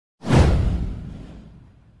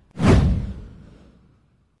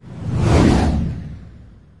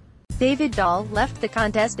David Dahl left the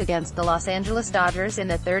contest against the Los Angeles Dodgers in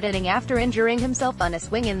the third inning after injuring himself on a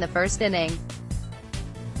swing in the first inning.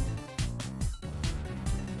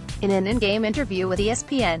 In an in-game interview with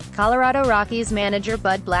ESPN, Colorado Rockies manager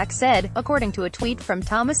Bud Black said, according to a tweet from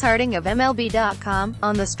Thomas Harding of MLB.com,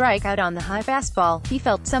 on the strikeout on the high fastball, he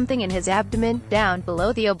felt something in his abdomen, down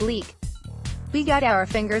below the oblique. "We got our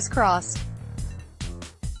fingers crossed.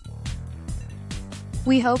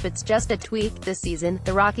 We hope it's just a tweak." This season,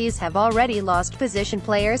 the Rockies have already lost position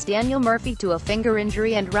players Daniel Murphy to a finger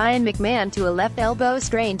injury and Ryan McMahon to a left elbow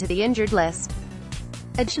strain to the injured list.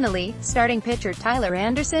 Additionally, starting pitcher Tyler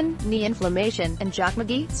Anderson, knee inflammation, and Jock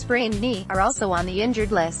McGee, sprained knee, are also on the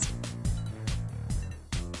injured list.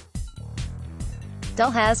 Dahl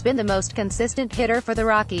has been the most consistent hitter for the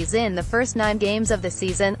Rockies in the first 9 games of the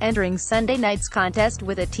season, entering Sunday night's contest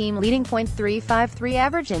with a team-leading .353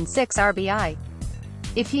 average and 6 RBI.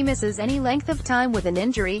 If he misses any length of time with an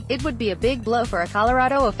injury, it would be a big blow for a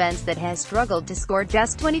Colorado offense that has struggled to score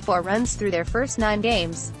just 24 runs through their first 9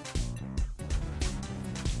 games.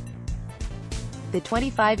 The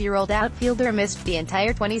 25-year-old outfielder missed the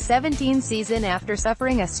entire 2017 season after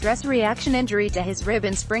suffering a stress reaction injury to his rib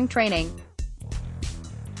in spring training.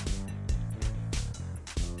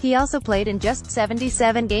 He also played in just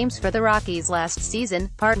 77 games for the Rockies last season,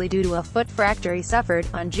 partly due to a foot fracture he suffered,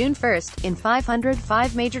 on June 1, in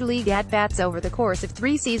 505 Major League at-bats over the course of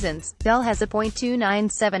 3 seasons. Dahl has a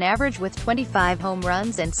 .297 average with 25 home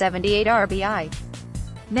runs and 78 RBI.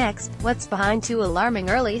 Next, what's behind 2 alarming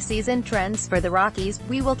early season trends for the Rockies?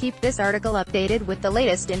 We will keep this article updated with the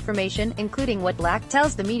latest information, including what Black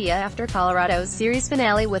tells the media after Colorado's series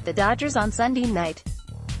finale with the Dodgers on Sunday night.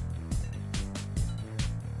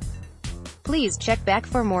 Please check back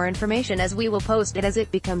for more information as we will post it as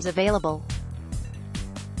it becomes available.